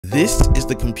This is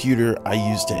the computer I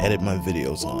use to edit my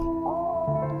videos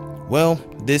on. Well,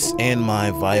 this and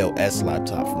my Vio S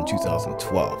laptop from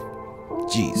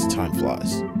 2012. Geez, time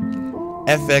flies.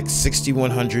 FX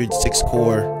 6100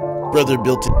 6-core. Brother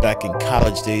built it back in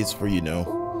college days for,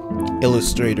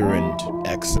 Illustrator and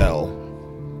Excel.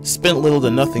 Spent little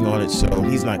to nothing on it, so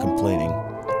he's not complaining.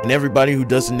 And everybody who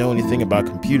doesn't know anything about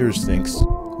computers thinks,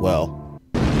 well,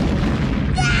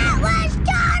 that was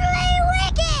totally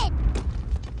wicked!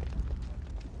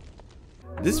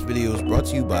 This video is brought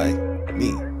to you by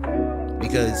me,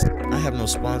 because I have no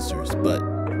sponsors, but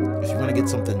if you want to get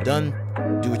something done,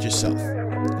 do it yourself.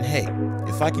 And hey,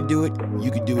 if I can do it,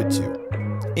 you can do it too.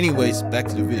 Anyways, back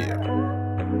to the video.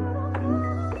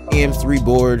 AM3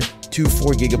 board, two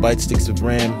 4GB sticks of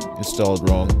RAM, installed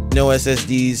wrong, no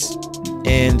SSDs,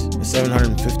 and a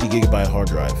 750GB hard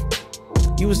drive.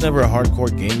 He was never a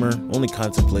hardcore gamer, only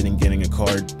contemplating getting a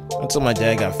card, until my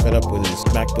dad got fed up with his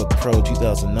MacBook Pro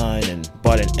 2009 and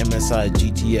bought an MSI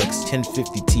GTX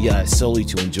 1050 Ti solely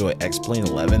to enjoy X-Plane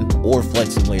 11 or Flight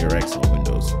Simulator X on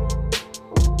Windows.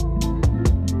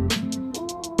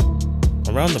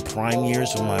 Around the prime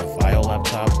years of my Vio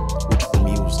laptop, which for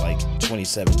me was like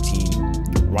 2017,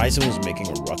 Ryzen was making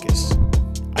a ruckus.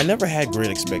 I never had great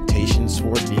expectations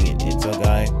for it being an Intel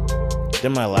guy.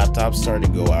 Then my laptop started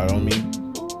to go out on me.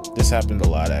 This happened a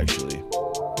lot actually.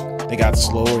 They got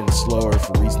slower and slower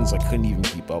for reasons I couldn't even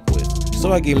keep up with.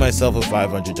 So I gave myself a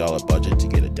 $500 budget to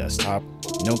get a desktop.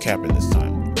 No capping this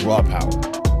time. Raw power.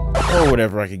 Or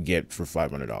whatever I could get for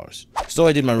 $500. So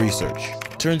I did my research.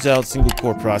 Turns out single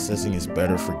core processing is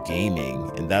better for gaming,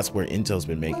 and that's where Intel's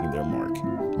been making their mark.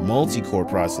 Multi-core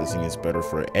processing is better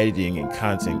for editing and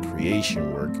content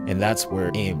creation work, and that's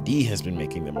where AMD has been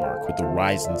making their mark with the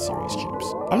Ryzen series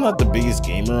chips. I'm not the biggest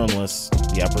gamer unless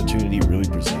the opportunity really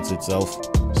presents itself,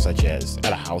 such as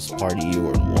at a house party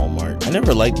or in Walmart. I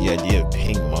never liked the idea of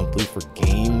paying monthly for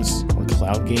games or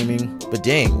cloud gaming, but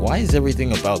dang, why is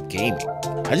everything about gaming?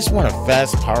 I just want a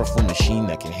fast, powerful machine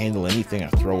that can handle anything I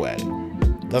throw at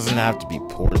it. Doesn't have to be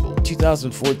portable. In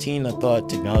 2014, I thought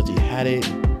technology had it,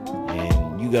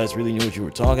 and you guys really knew what you were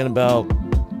talking about,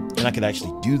 and I could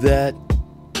actually do that,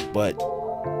 but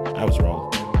I was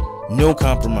wrong. No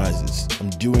compromises. I'm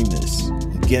doing this.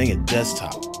 I'm getting a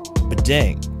desktop. But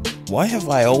dang, why have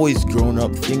I always grown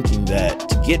up thinking that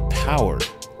to get power,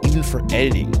 even for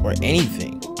editing or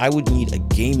anything, I would need a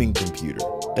gaming computer?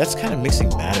 That's kind of mixing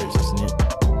matters, isn't it?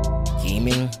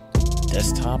 Gaming,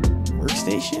 desktop,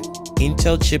 workstation?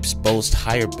 Intel chips boast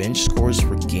higher bench scores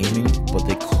for gaming, but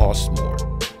they cost more.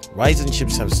 Ryzen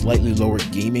chips have slightly lower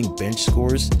gaming bench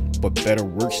scores, but better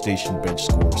workstation bench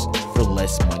scores for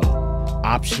less money.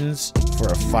 Options for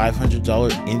a $500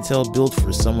 Intel build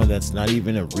for someone that's not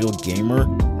even a real gamer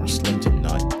are slim to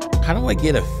none. How do I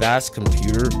get a fast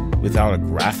computer without a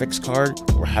graphics card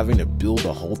or having to build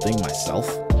the whole thing myself?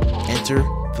 Enter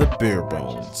the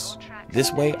Barebones.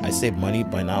 This way, I save money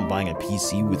by not buying a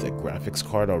PC with a graphics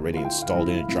card already installed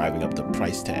in and driving up the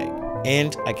price tag.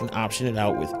 And I can option it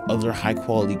out with other high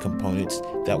quality components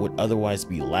that would otherwise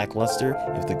be lackluster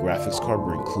if the graphics card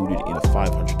were included in a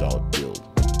 $500 build.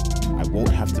 I won't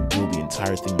have to build the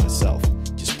entire thing myself,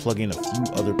 just plug in a few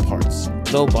other parts,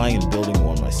 though buying and building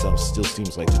one myself still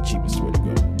seems like the cheapest way to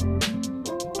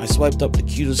go. I swiped up the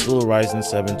cutest little Ryzen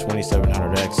 7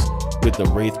 2700X with the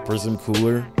Wraith Prism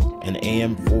cooler, an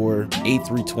AM4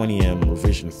 A320M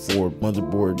revision 4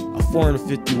 motherboard, a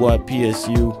 450-watt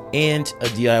PSU, and a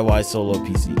DIY solo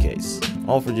PC case,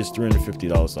 all for just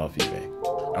 $350 off eBay.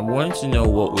 I wanted to know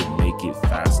what would make it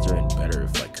faster and better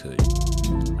if I could.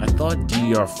 I thought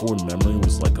DDR4 memory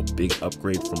was like a big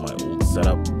upgrade from my old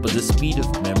setup, but the speed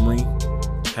of memory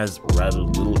has rather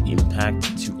little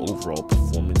impact to overall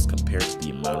performance compared to the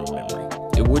amount of memory.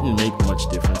 It wouldn't make much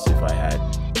difference if I had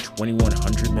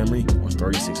 2100 memory or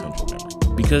 3600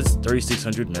 memory, because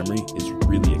 3600 memory is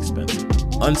really expensive.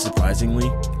 Unsurprisingly,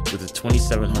 with a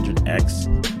 2700X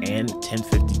and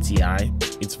 1050 Ti,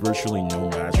 it's virtually no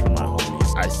match for my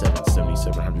homie's i7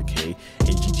 7700K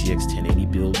and GTX 1080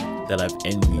 build that I've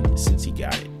envied since he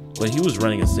got it. But he was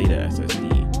running a SATA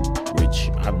SSD, which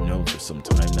I've known for some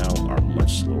time now are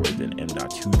much slower than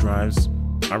M.2 drives.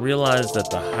 I realized that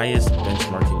the highest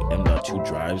benchmarking M.2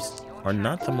 drives are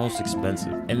not the most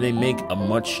expensive, and they make a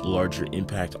much larger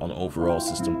impact on overall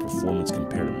system performance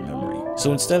compared to memory.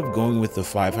 So instead of going with the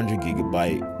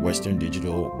 500GB Western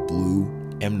Digital Blue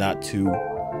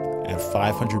M.2 and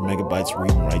 500 megabytes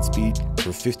read and write speed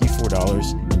for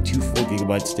 $54 and two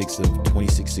 4GB sticks of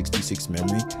 2666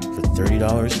 memory for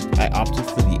 $30, I opted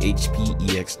for the HP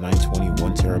EX920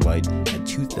 1TB at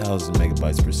 2000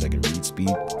 megabytes per second read speed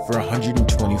for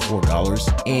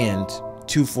 $124 and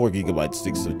two 4GB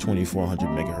sticks of 2400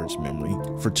 MHz memory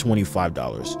for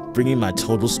 $25, bringing my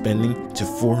total spending to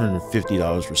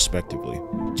 $450 respectively.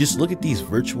 Just look at these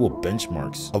virtual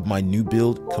benchmarks of my new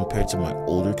build compared to my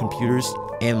older computers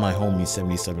and my homie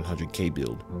 7700K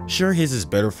build. Sure, his is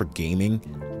better for gaming,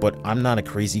 but I'm not a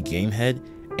crazy game head,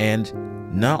 and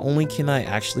not only can I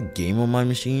actually game on my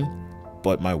machine,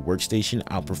 but my workstation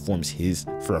outperforms his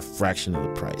for a fraction of the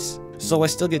price. So I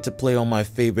still get to play on my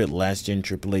favorite last gen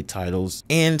AAA titles,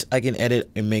 and I can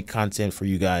edit and make content for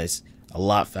you guys a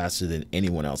lot faster than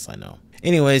anyone else I know.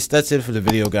 Anyways, that's it for the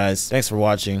video, guys. Thanks for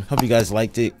watching. Hope you guys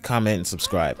liked it. Comment and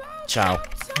subscribe. Ciao.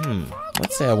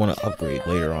 Let's say I want to upgrade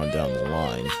later on down the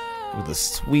line with a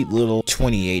sweet little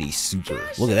 2080 Super.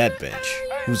 Look at that bench.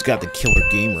 Who's got the killer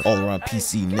gamer all around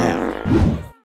PC now?